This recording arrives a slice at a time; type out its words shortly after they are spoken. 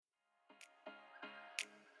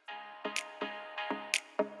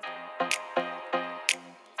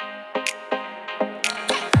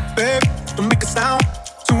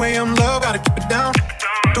way I'm low, gotta keep it down.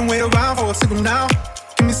 Don't wait around for a signal now.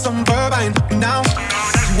 Give me some verb, I ain't looking down.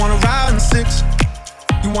 You wanna ride in the six,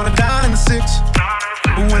 you wanna dine in the six.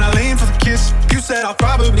 But when I lean for the kiss, you said I'll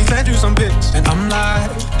probably send you some pics. And I'm like,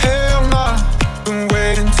 hell nah, been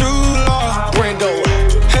waiting too long. Brando,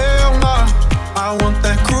 hell nah, I want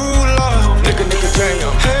that cruel love. nigga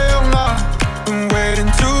jam. Hell nah, been waiting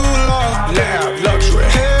too long. Lab, luxury.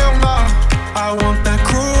 Hell nah, I want that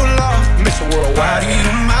cruel love. Mr. Worldwide. Body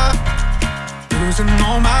of mine, losing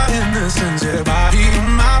all my innocence. Yeah, body of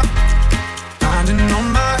mine, finding all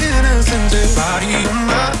my innocence. Yeah, body of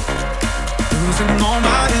mine, losing all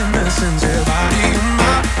my innocence. Yeah, body of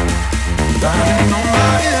mine, finding all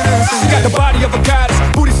my innocence. She got the body of a goddess,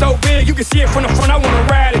 booty so big you can see it from the front. I wanna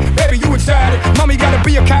ride it, baby, you excited? Mommy gotta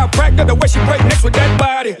be a chiropractor, the way she break next with that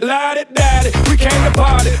body. Light it, daddy, we came to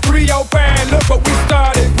party. 305, look what we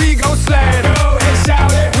started. We gon' slide, go ahead,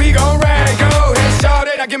 shout it. We gon' ride, go ahead, shout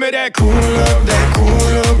it. Now give me that cool love,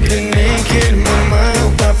 get naked, mama.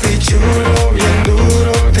 Papi chulo, bien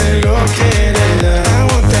duro, te lo quiere dar. I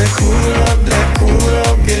want that cool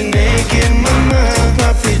love, get naked, mama.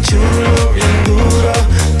 Papi chulo, bien duro,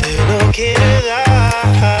 te lo quiere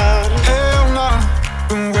dar. Hell nah,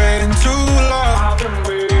 been waiting too long.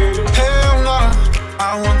 Hell nah, I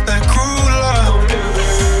want that cruel love.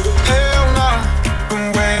 Hell nah, been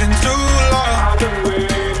waiting too long.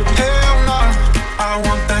 Hell nah, I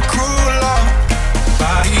want that cruel love.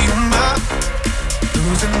 Body of mine,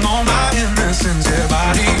 losing all my innocence. Yeah,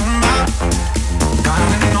 body of mine,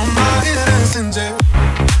 finding all my innocence. Yeah.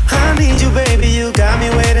 I need you, baby, you got me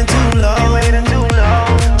waiting too long.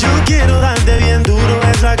 Yo quiero darte bien duro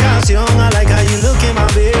esa canción. I like how you look in my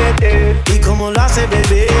bed. Y como lo hace,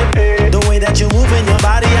 baby. The way that you move in your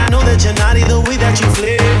body, I know that you're naughty. The way that you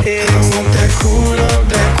flip. I want that cool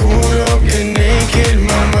love, get naked,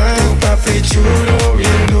 mama. Papi chulo,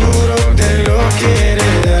 bien duro, te lo quiere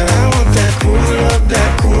dar. I want that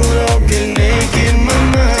cool love, get naked,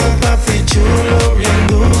 mama. Papi chulo, bien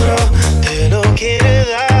duro, Te lo quiere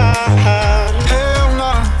dar. Hell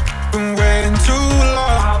nah, been waiting too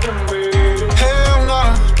long. Hell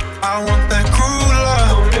nah, I want that cruel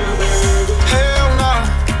love. Hell nah,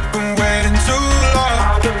 been waiting too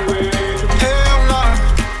long. Hell nah,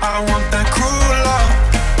 I want that cruel love.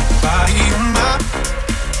 Body of mine,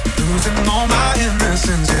 losing all my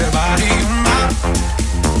innocence. Yeah, body of mine,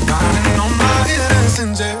 finding all my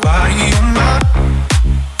innocence. Yeah, body of mine,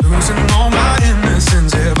 losing all my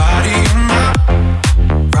innocence. Yeah, body of mine,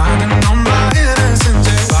 finding all my innocence.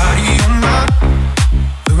 Yeah, body of mine,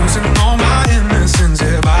 losing all my innocence.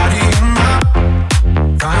 Yeah, body of mine,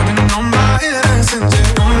 finding all my innocence.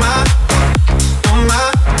 Yeah, all my, all my,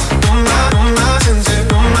 all my, all my sins.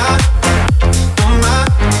 Yeah, all my, all my,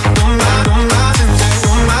 all my, all my sins. Yeah,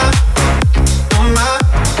 all my, all my,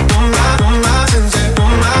 all my, all my sins. Yeah,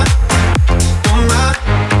 all my, all my,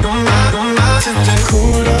 all my, all my sins. Yeah.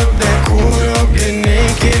 cool love, get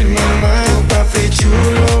naked, mama. Papi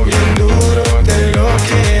chulo, bien duro, te lo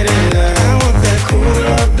quiere dar. I want that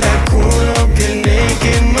cool love, get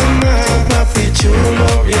naked, mama. Papi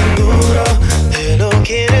chulo, bien duro, Te lo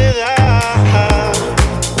quiere dar.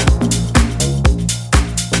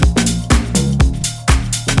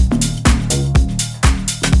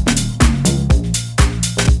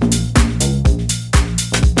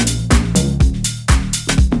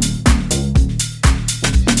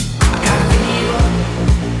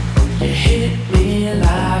 You hit me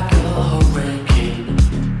like a hurricane.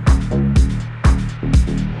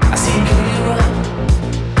 I see clearer.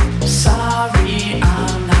 Sorry,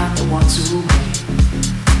 I'm not the one to blame.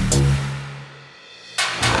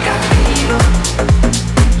 I got fever.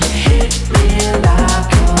 You hit me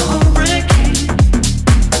like a hurricane.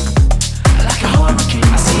 Like a hurricane.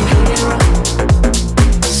 I see clearer.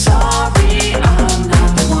 Sorry, I'm not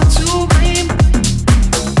the one to blame.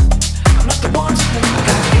 I'm not the one to blame. I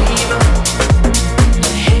got fever.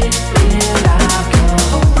 You hit me like a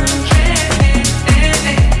hurricane.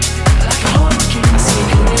 Like a hurricane. I see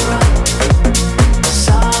clearer.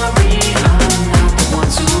 Sorry, I'm not the one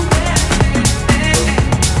to blame.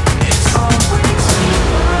 It's always too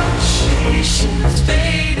much. Patience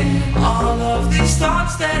fading. All of these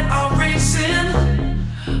thoughts that are racing.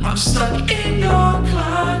 I'm stuck in your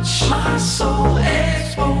clutch. My soul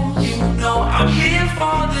exposed. You know I'm here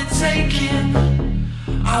for the taking.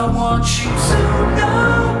 I want you to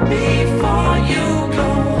know before you go.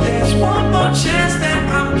 There's one more chance that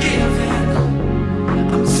I'm giving.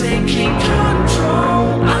 I'm taking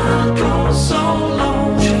control. I'll go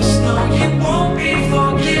solo. Just know you won't be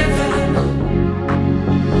forgiven.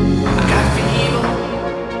 I got fever.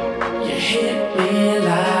 You hit me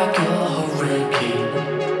like a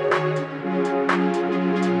hurricane.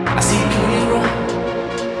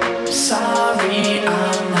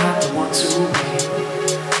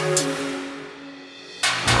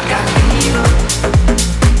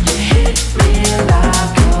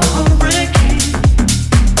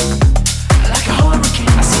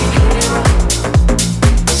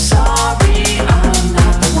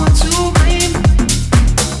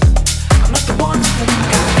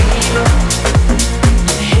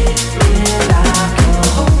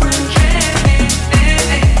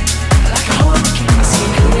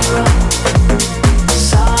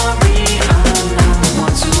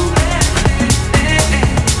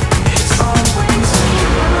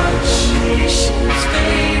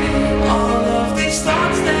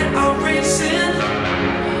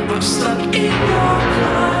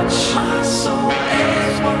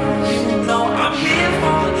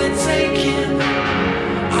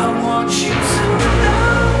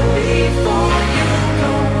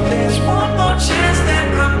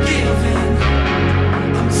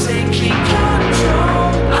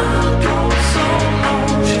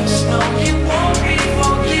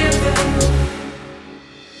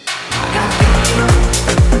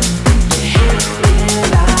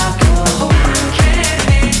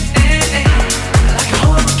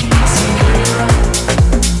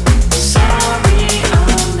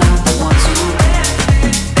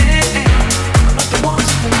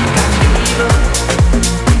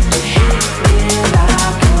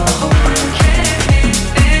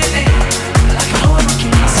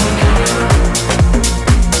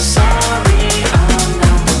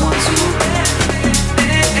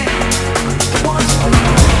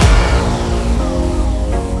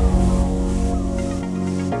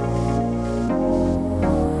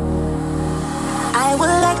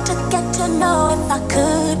 know if I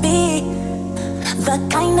could be the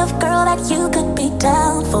kind of girl that you could be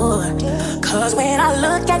down for. 'Cause when I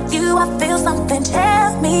look at you, I feel something tell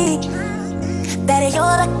me that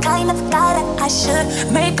you're the kind of guy that I should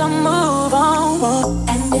make a move on.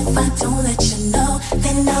 And if I don't let you know,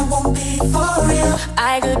 then I won't be for real.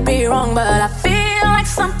 I could be wrong, but I feel like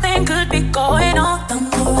something could be going on. The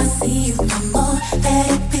more I see you, the more that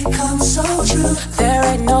it becomes so true. There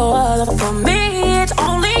ain't no other for me, it's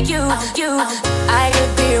only you, you. I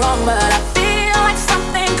could be wrong, but I feel like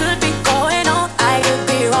something could be going on. I could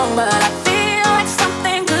be wrong, but I feel like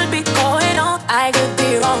something could be going on. I could be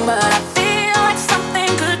wrong, but I feel like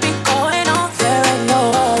something could be going on. There ain't no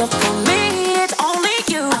other for me, it's only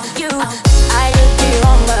you, you. I could be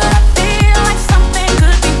wrong, but I feel like something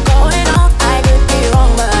could be going on. I could be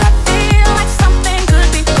wrong, but I feel like something could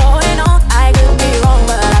be going on. I could be wrong,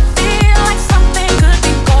 but I feel like something could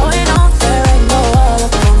be going on. There ain't no other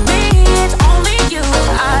for me, it's only you.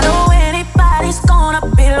 I know anybody's gonna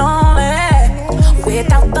be lonely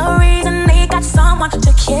without the reason they got someone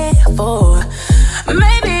to care for.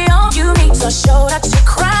 Maybe all you need's a shoulder to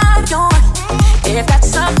cry on. If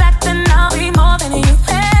that's a fact, then I'll be more than you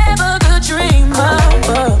ever could dream of.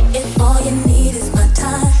 If all you need is my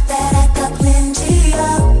time, that I got plenty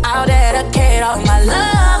of, I'll dedicate all my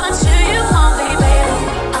love unto you only, baby.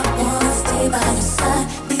 I wanna stay by your side,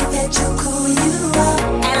 be there to cool you up,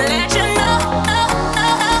 and let you know.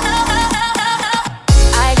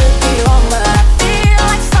 I could be wrong, but I feel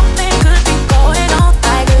like something could be going on.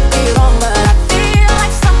 I could be wrong, but I feel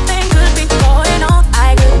like something could be going on.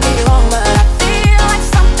 I could be wrong, but I feel like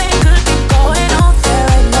something could be going on. There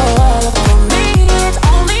ain't no other for me, it's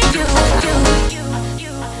only you, you, you,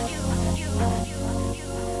 you, you,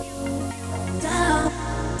 down,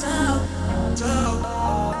 down, down.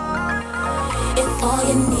 If all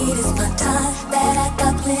you need is my time, that I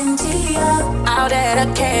got plenty of, I'll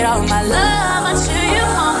dedicate all my love unto you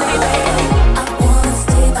only, baby. I wanna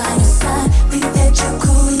stay by your side, be there to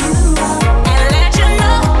cool you up, and let you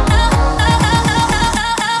know.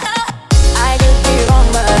 I could be wrong,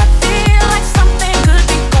 but I feel like something could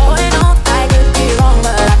be going on. I could be wrong,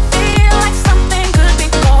 but I feel like something could be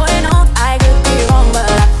going on. I could be wrong, but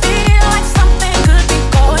I feel like something could be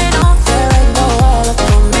going on. There ain't no other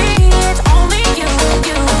for me, it's only you,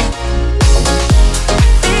 you.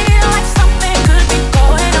 Feel like something could be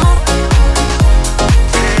going on.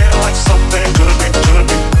 Feel like something could be, could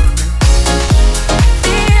be.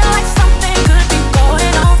 Feel like something could be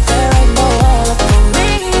going on. There ain't no other for me,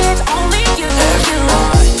 it's only you, you.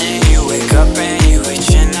 Morning you wake up and you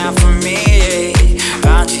reaching out for me.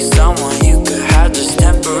 Found you someone you could have just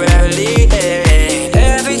temporarily.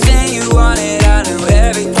 Everything you wanted, I knew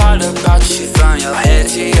every part about you, from your head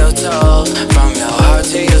to your toe, from your heart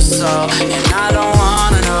to your soul. And I don't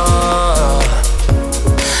wanna know,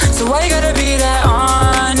 so why you gotta be that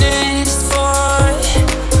honest for?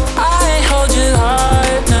 I ain't hold your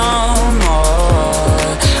heart no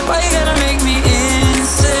more. Why you gotta make me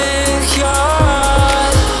insecure?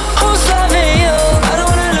 Who's loving you? I don't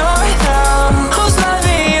wanna know right now. Who's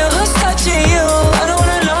loving you? Who's touching you? I don't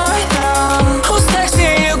wanna know right now. Who's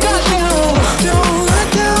texting you? Got you. Don't let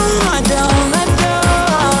down, let down, let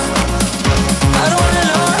down. I don't wanna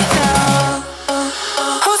know right now.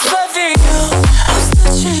 Who's loving you? Who's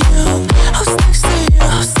touching you? Who's texting you?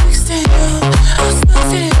 Who's texting you? Who's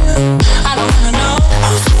loving you? I don't wanna know.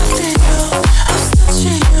 Who's loving you? Who's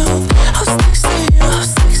touching you? Who's texting you?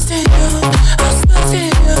 Who's texting you? Who's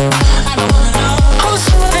loving you? I don't wanna know. Who's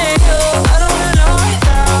loving you? I don't wanna know right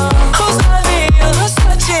now. Who's loving you? Who's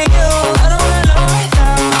touching you? I don't wanna know right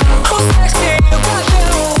now. Who's texting you? Got you.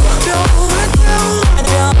 Don't let down, let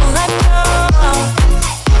down, let down.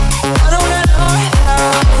 I don't wanna know right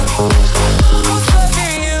now. Who's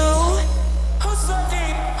loving you? Who's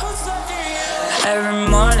loving? Who's loving you? Every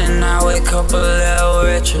morning I wake up a little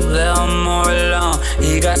richer, a little more alone.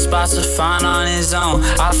 He got spots to find on his own.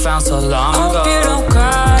 I found so long ago. Hope you don't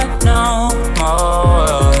cry no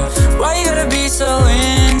more. Why you gotta be so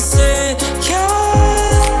insecure?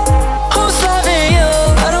 Who's loving you?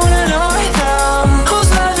 I don't wanna know right now. Who's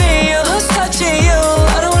loving you? Who's touching you?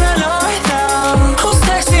 I don't wanna know right now. Who's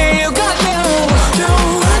texting you? Got you.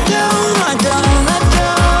 Don't let down, let down, let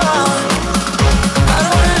down. I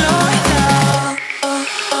don't wanna know right now.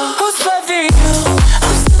 Who's loving you?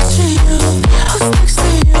 Who's touching you? Who's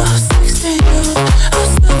texting you? Who's texting you?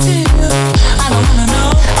 Who's loving you? I don't wanna know.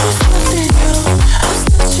 Who's loving you? Who's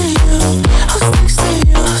touching you? Who's texting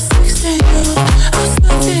you?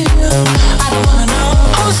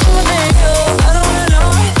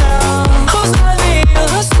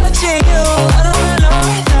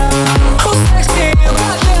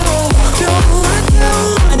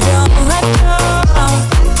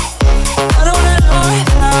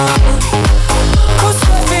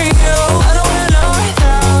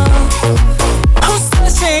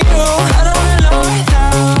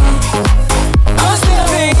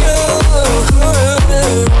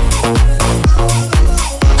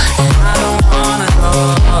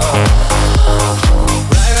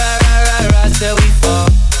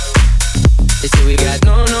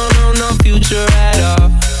 got no future at all.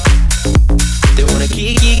 They wanna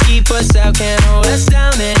keep us out, can't hold us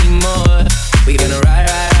down anymore. We gonna ride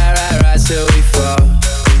till we fall.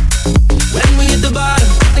 When we hit the bottom,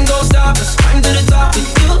 nothing gon' stop us. Climb to the top with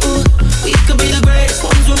you. We could be the greatest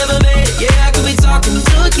ones who never made it. Yeah, I could be talking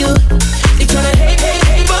to you. They tryna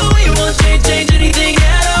hate, but we won't change anything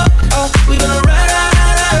at all. Oh, we gonna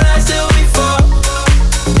ride till we fall.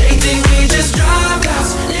 They think we just dropped out,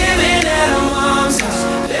 living at our mom's house.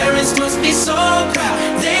 Parents must be so proud,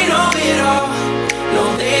 they know it all.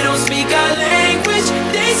 No, they don't speak our language.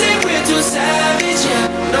 They say we're too savage. Yeah,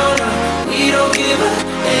 no, we don't give up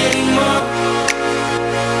anymore.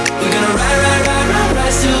 We're gonna ride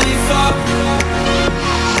till we fall.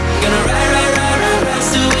 Gonna ride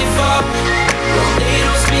till we fall. No, they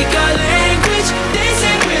don't speak our language. They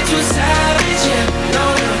say we're too savage. Yeah, no,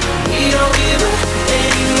 we don't give up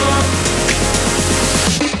anymore.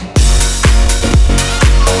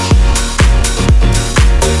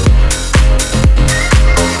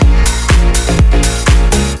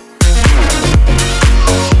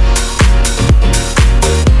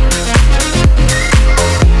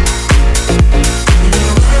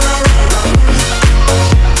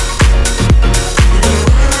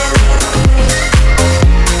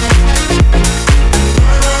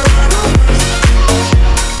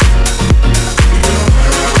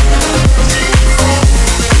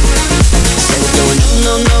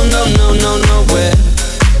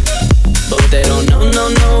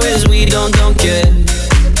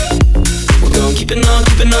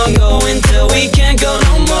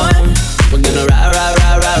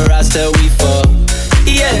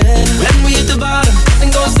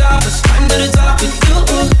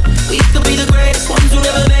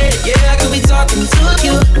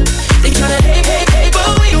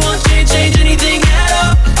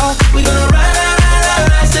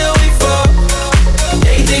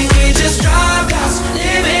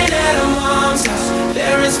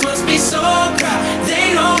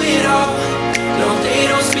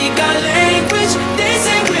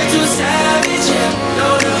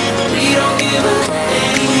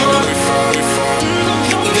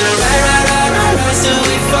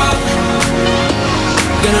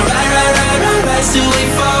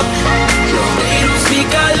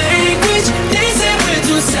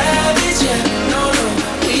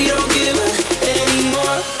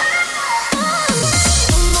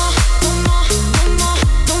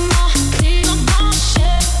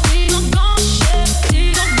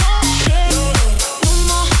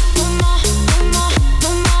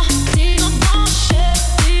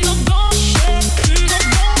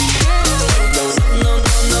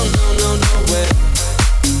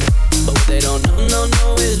 They don't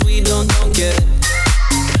know is we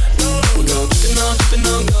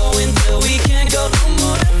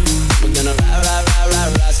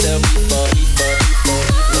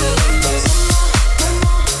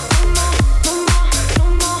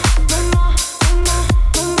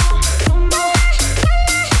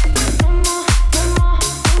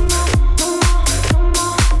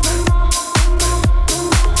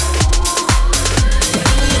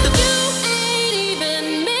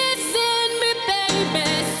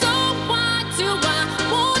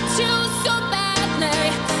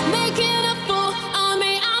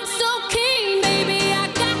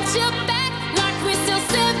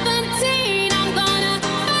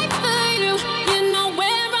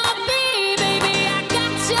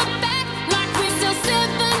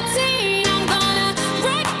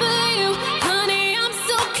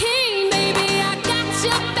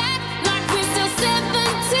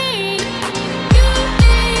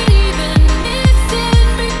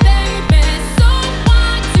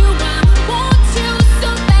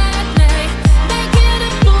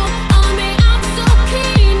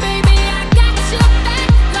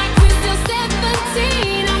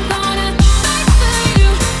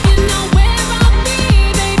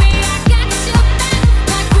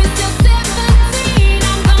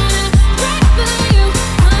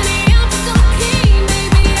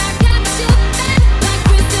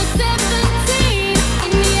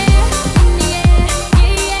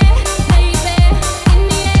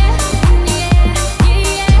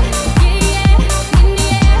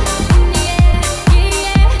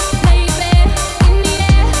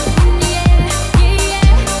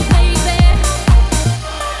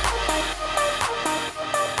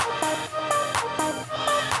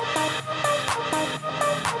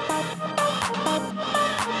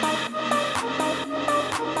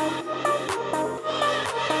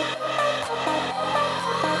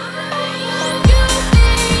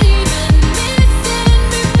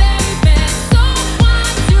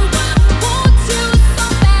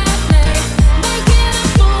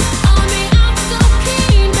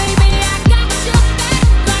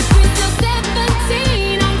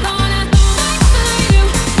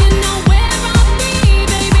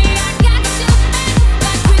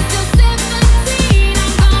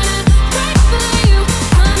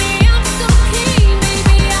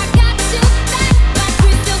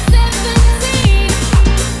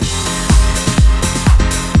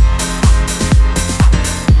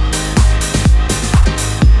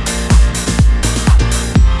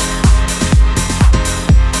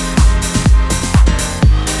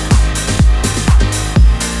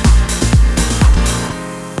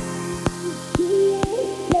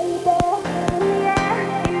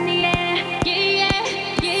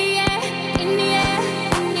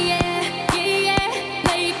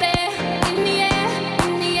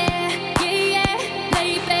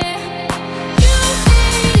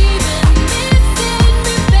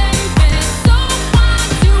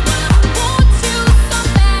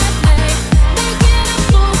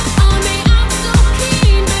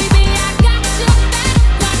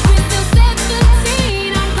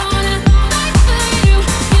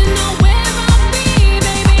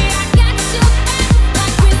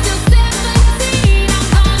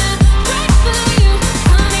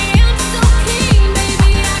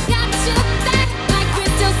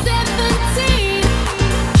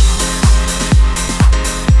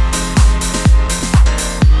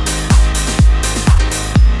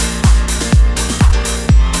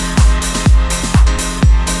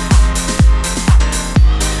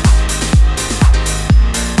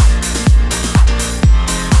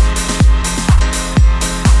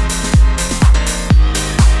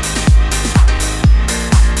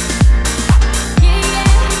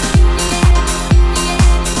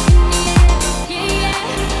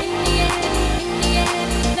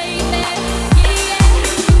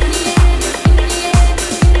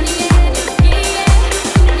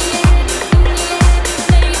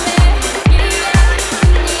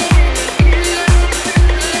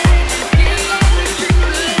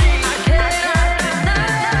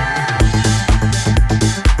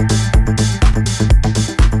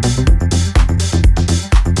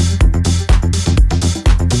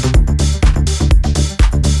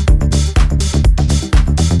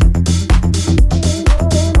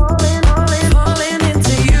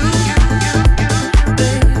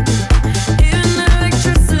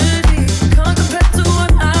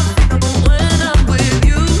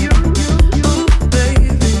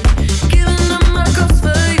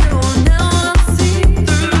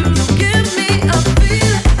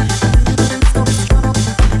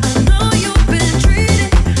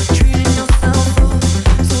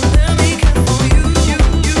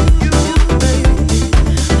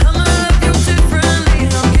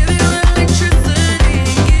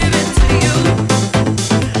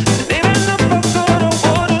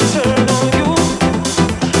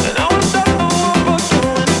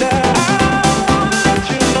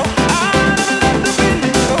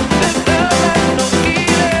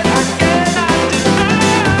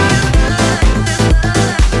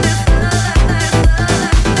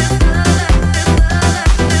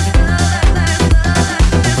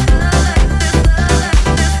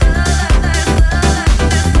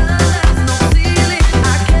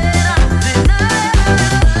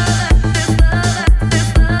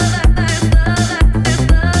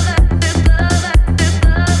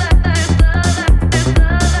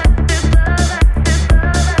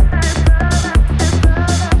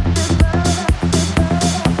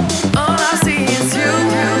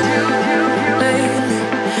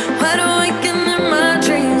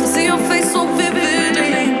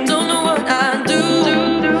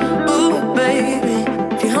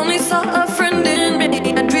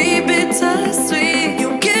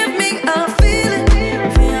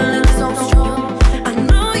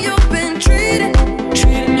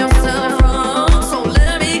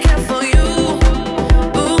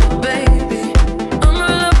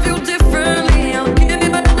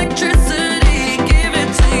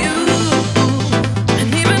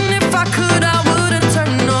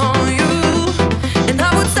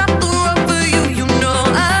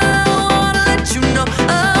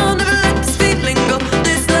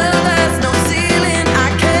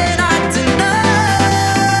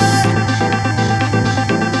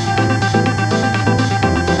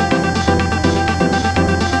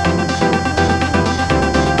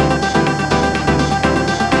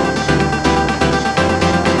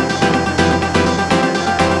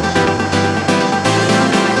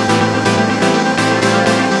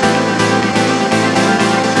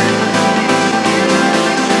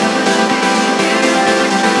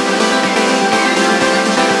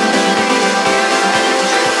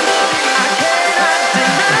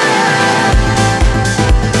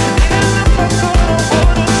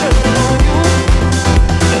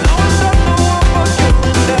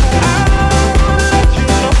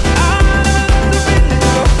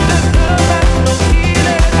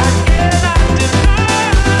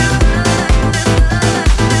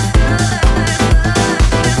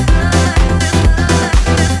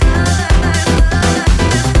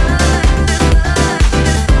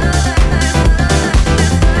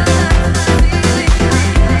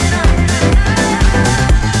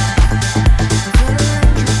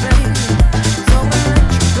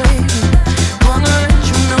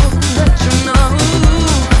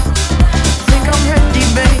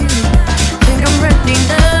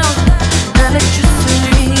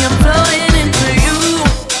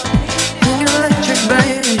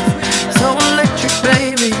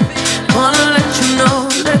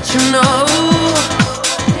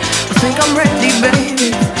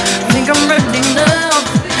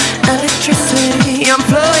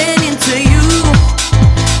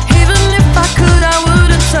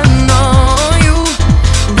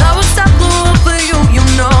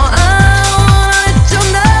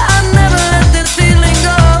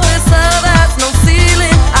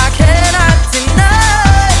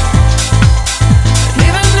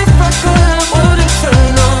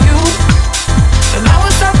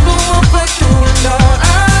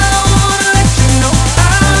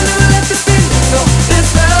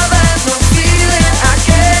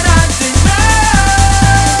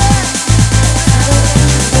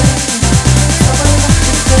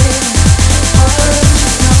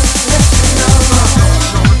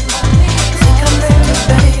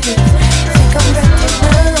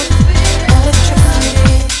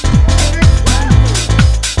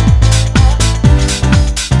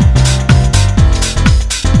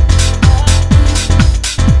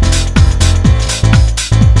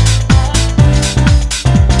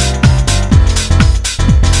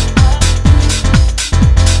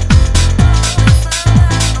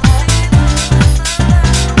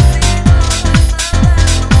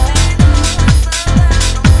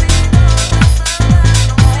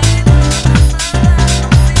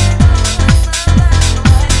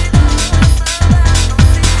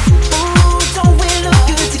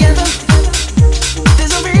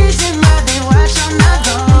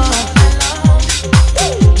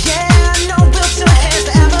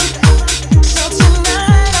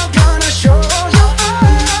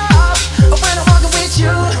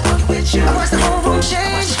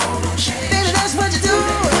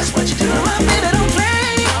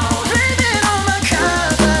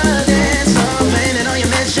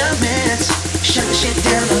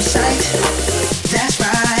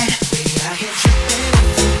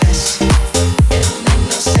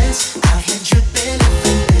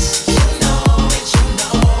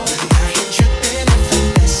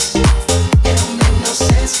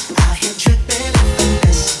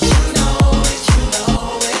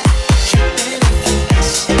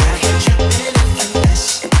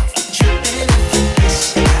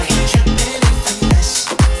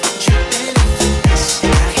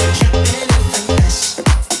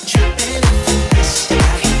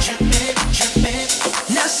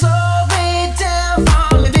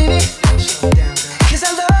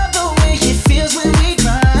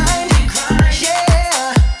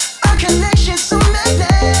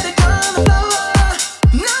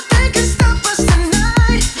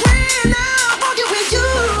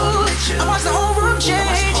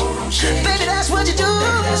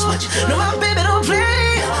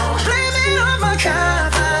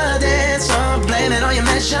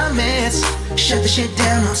shut the shit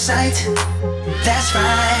down on sight. That's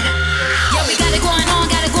right. Yeah, we got it going on,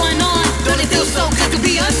 got it going on. Don't it feel so good to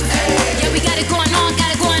be us? Yeah, we got it going on,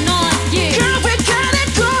 got it going on. Yeah, girl, we got it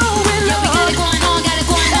going on. Yeah, we got it going on, got it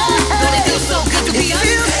going on. Don't it feel so good to be us?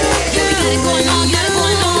 Yeah, we got it going on, got it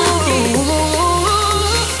going on. Yeah.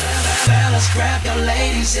 Fellas, grab your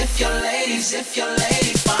ladies if your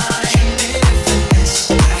lady fine.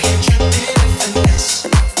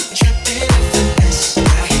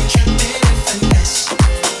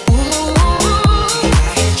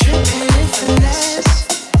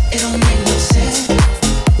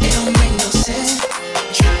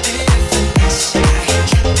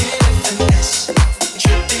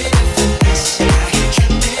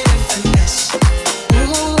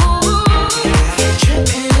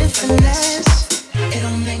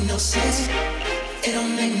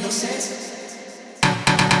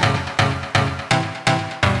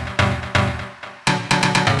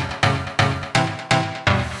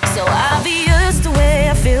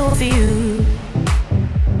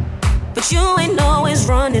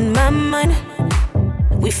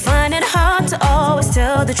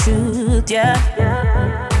 The truth, yeah.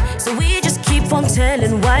 So we just keep on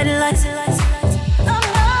telling white lies. It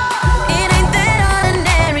ain't that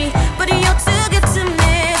ordinary, but you're too good to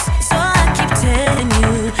miss. So I keep telling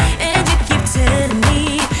you, and you keep telling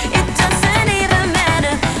me. It doesn't even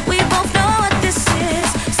matter, we both know what this is.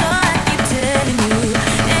 So I keep telling you,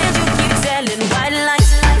 and you keep telling white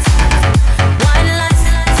lies. White lies.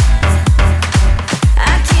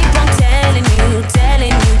 I keep on telling you,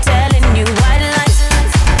 telling you, telling you white lies.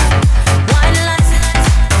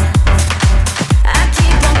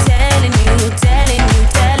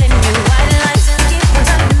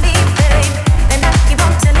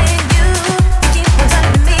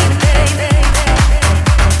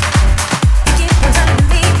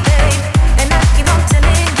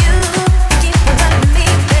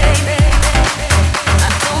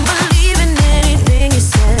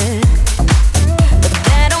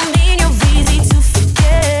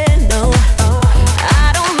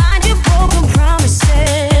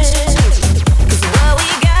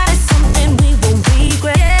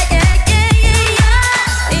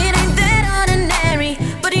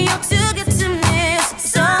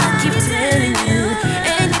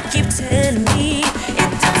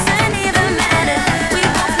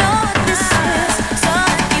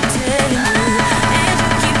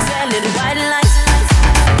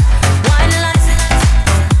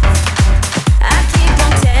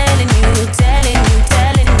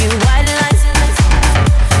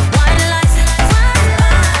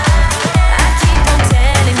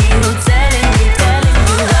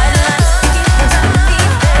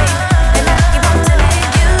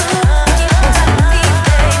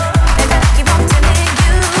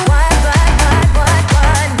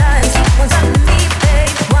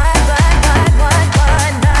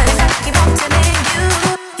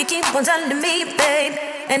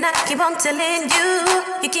 Telling you,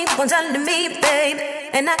 you keep on telling me, babe,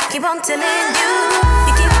 and I keep on telling you,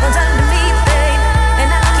 you keep on telling me, babe,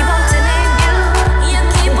 and I keep on telling you, you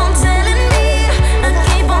keep on telling me, I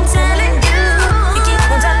keep on telling you, you keep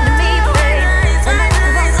on telling me, babe, and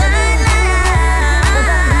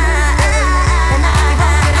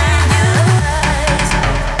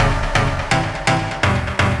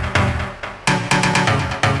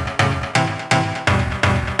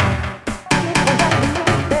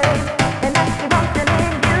I keep on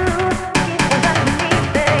telling you,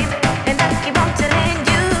 and I keep on telling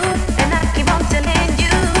you.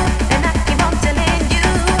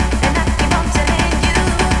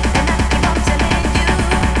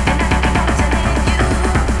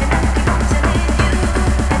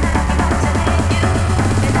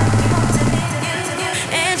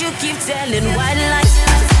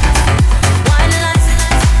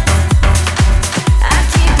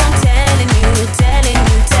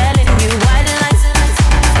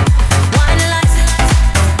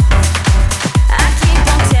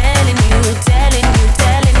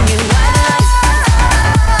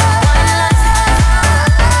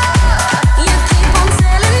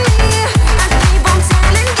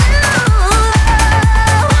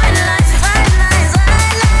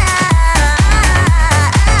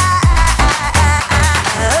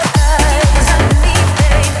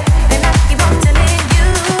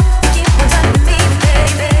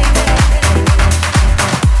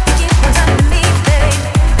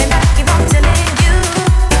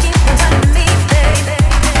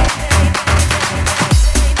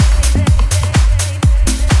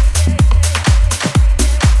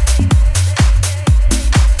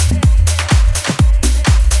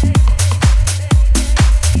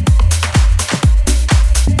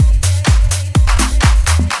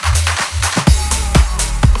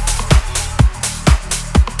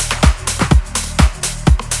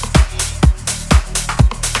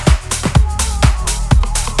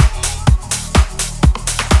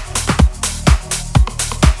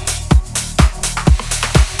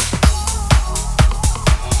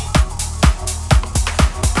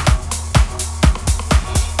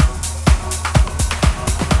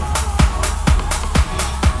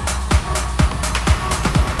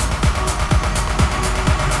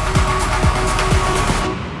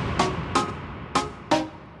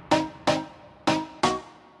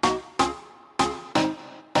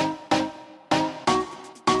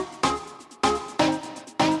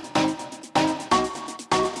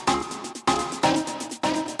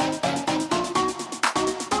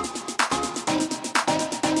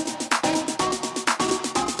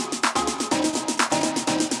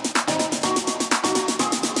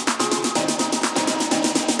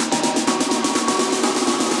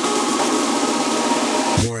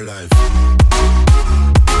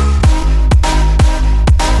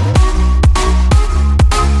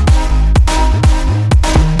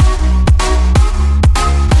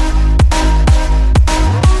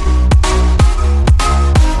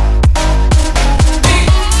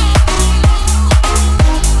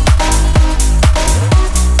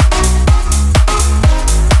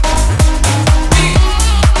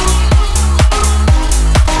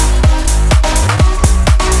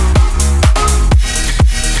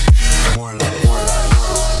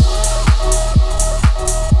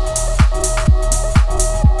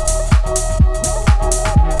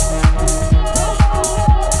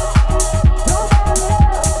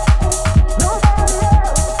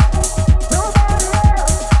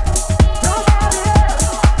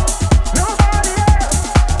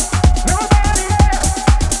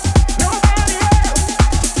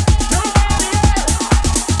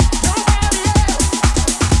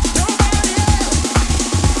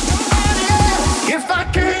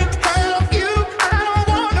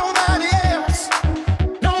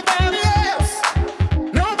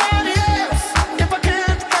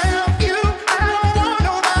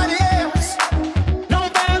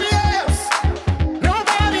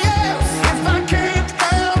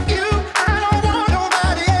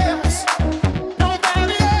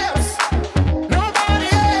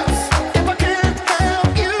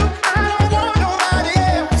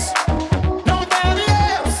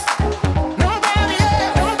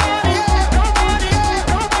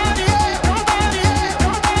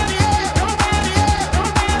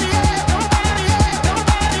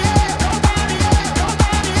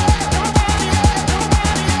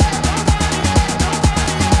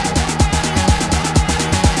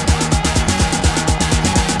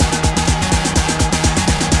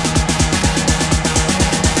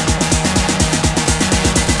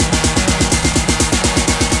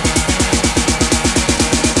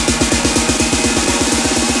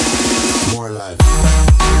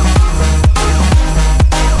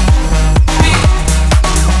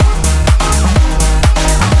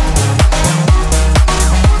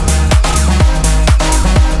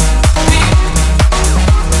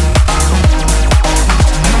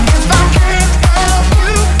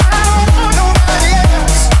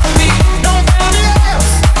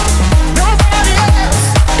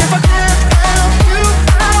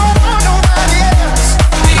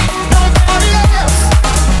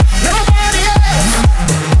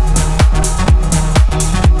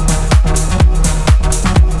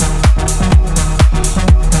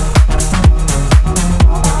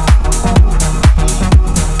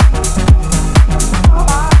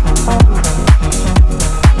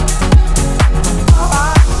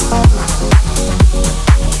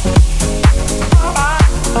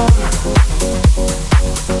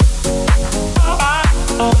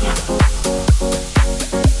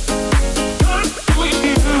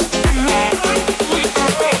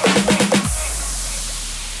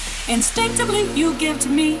 you give to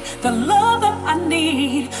me the love that I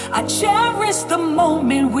need. I cherish the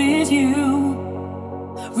moment with you.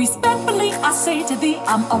 Respectfully, I say to thee,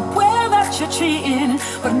 I'm aware that you're cheating,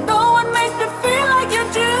 but no one makes me feel like you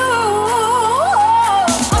do.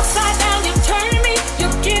 Upside down, you're turning me,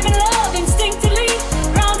 you're giving love instinctively.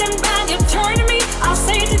 Round and round, you're turning me, I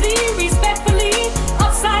say to thee, respectfully.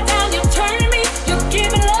 Upside down, you're turning me, you're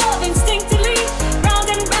giving love instinctively. Round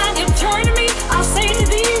and round, you're turning me, I say to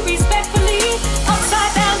thee, respectfully.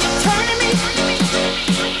 Upside down, you're turning me.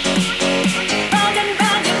 Round and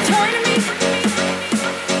round, you're turning me.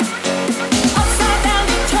 Upside down,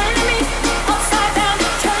 you're turning me. Upside down,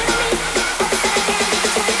 you're turning me.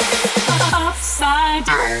 Upside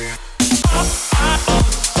down.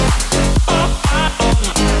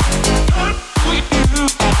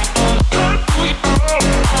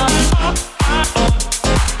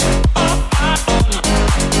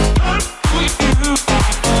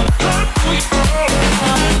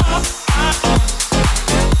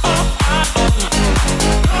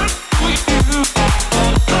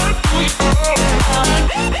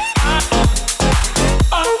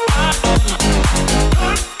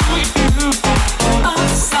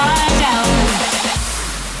 Upside down.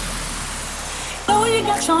 Oh, you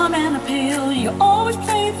got charm and appeal. You always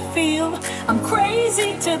play the field. I'm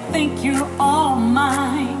crazy to think you're all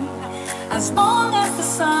mine. As long as the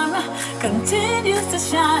sun continues to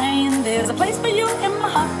shine, there's a place for you in my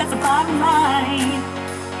heart. That's the bottom line.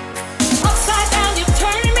 Upside down, you're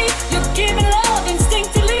turning me. You're giving love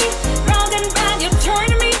instinctively. Round and round, you're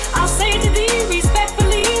turning me. I'll say to thee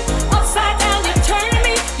respectfully. Upside down, you're turning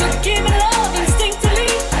me. You're giving love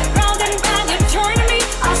instinctively. Round and round, you're turning me.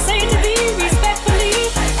 I'll say to thee respectfully.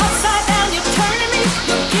 Upside down, you're turning me.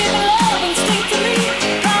 You're giving love instinctively.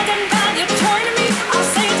 Round and round, you're turning me. I'll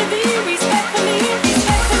say to thee respectfully,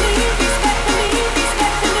 respectfully, respectfully,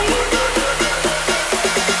 respectfully.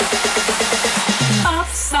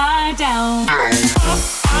 Upside down.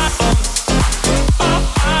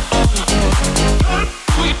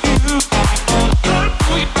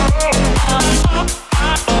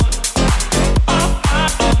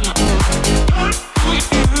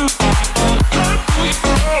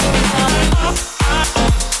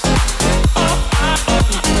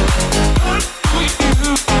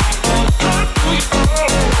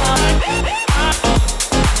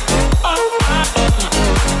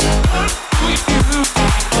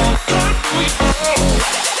 We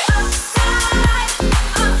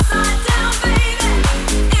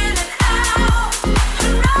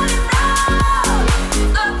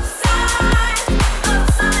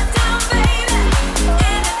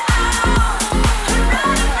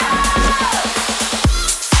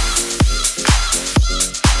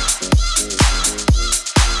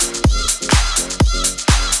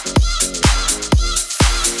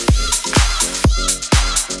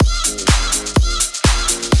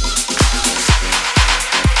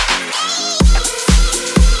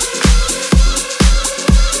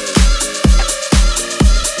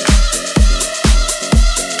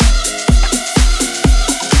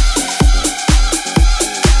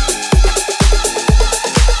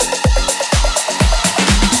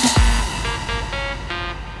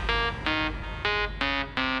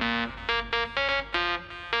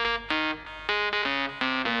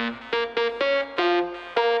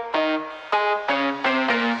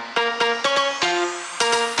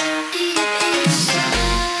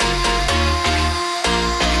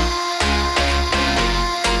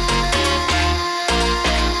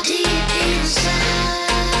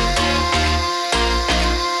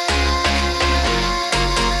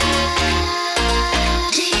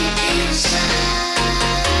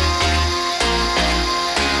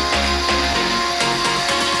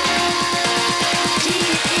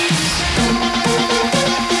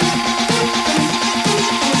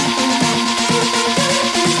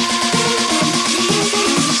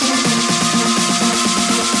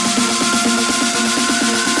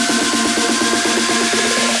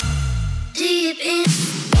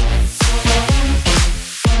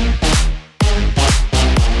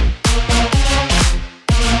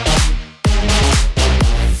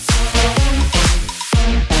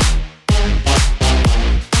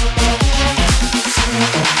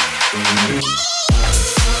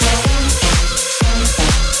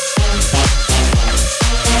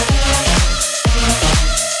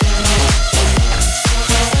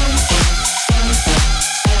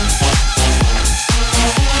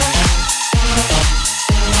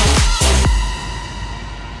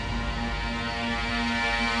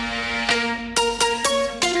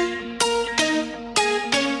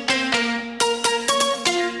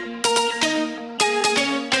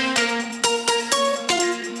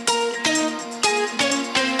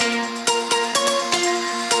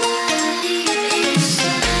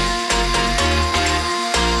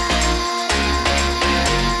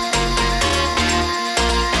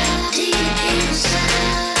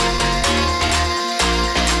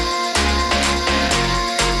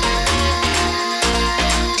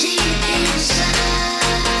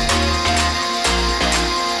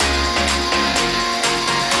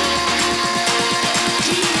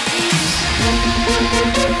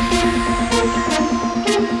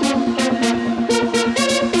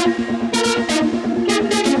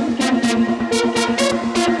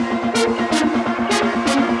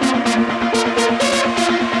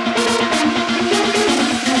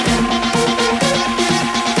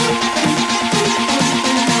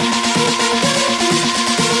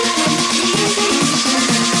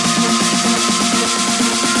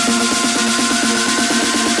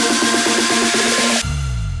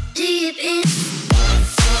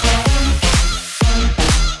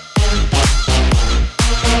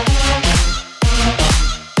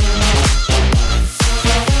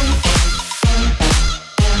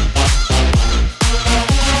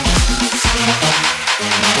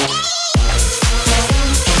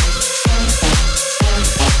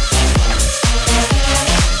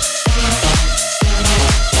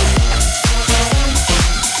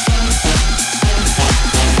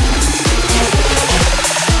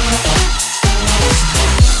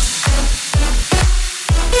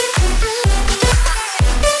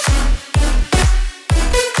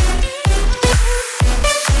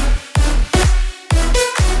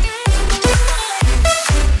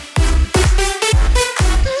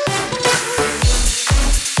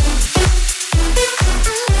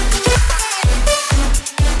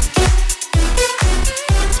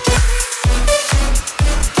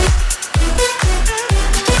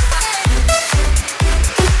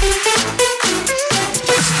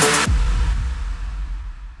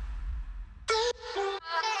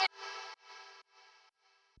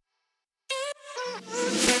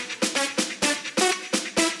You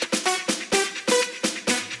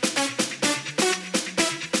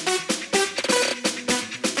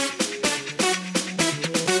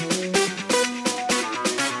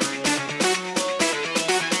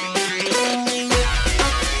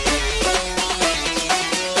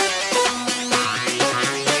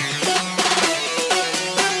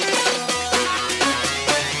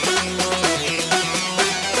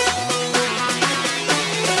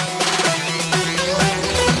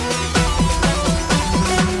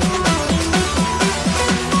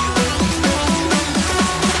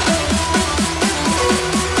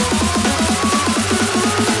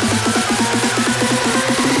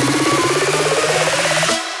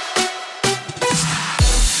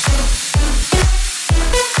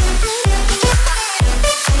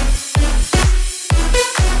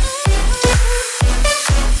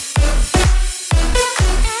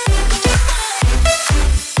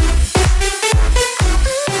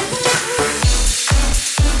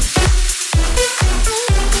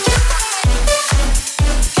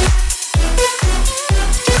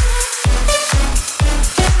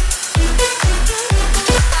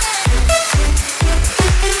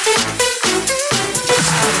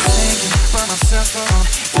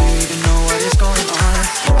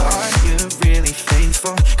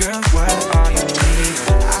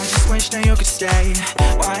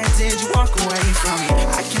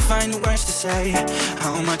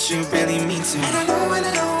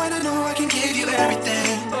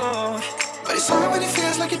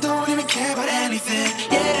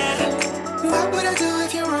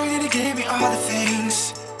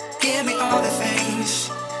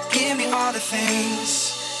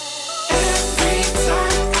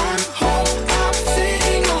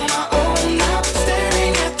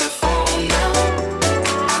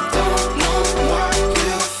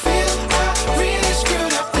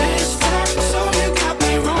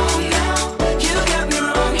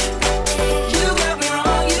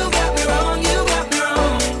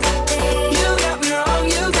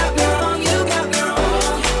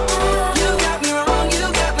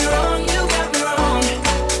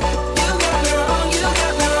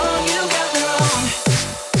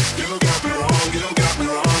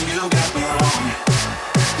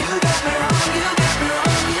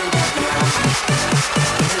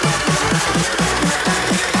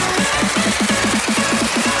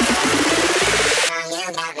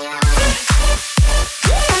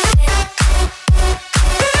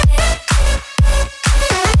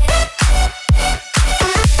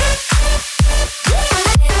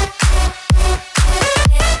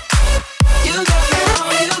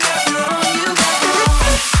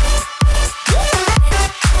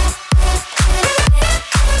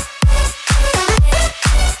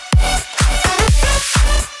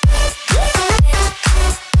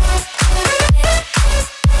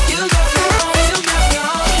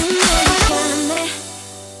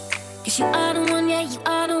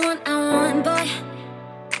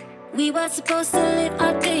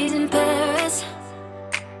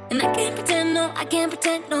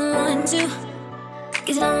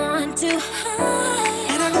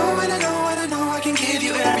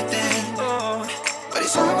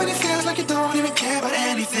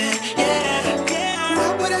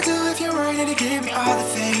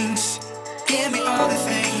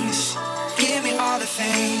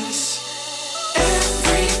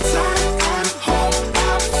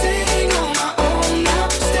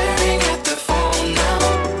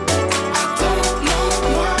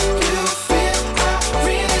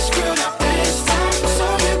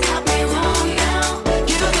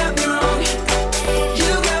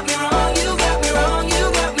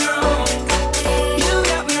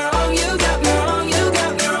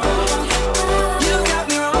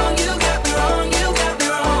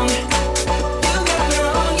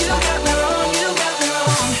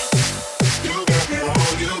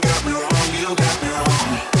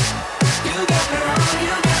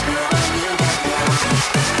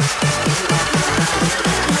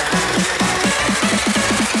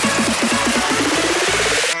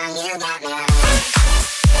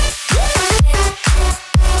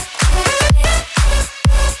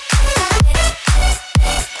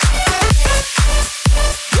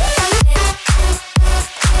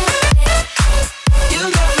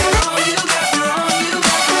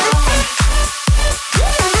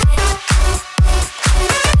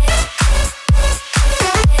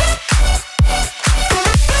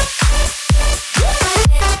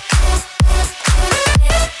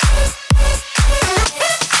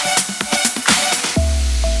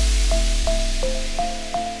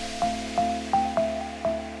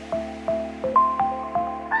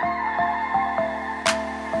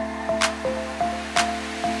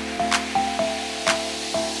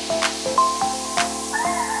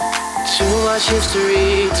much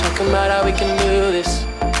history, talking about how we can do this.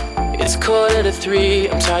 It's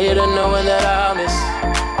 2:45, I'm tired of knowing that I'll miss.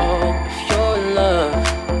 Oh, if your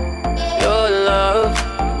love,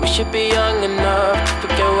 we should be young enough to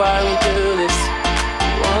forget why we do this.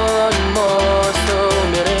 One more slow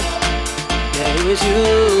minute, yeah, it was you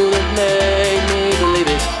that made me believe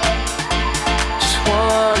it. Just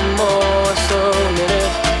one more slow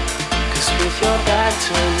minute, 'cause with your back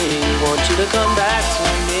to me, want you to come back to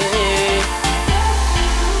me.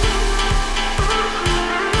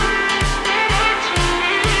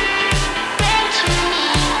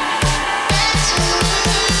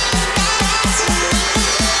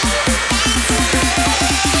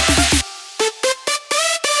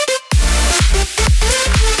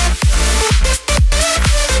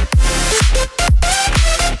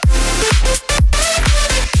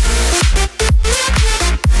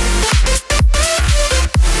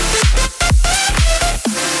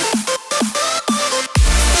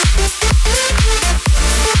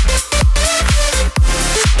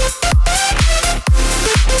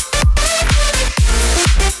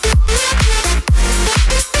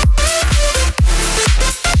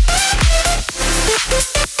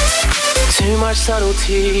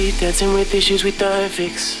 Subtlety, dancing with issues we don't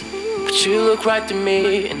fix. But you look right to me,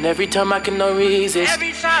 and every time I can not resist.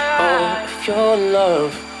 Oh, if your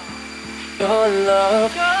love,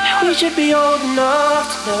 we should be old enough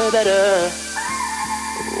to know better.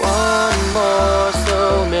 One more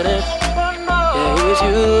slow minute, yeah, it was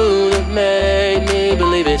you that made me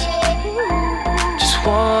believe it. Just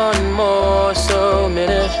one more slow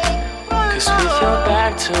minute, 'cause with your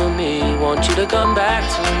back to me, want you to come back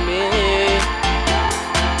to me.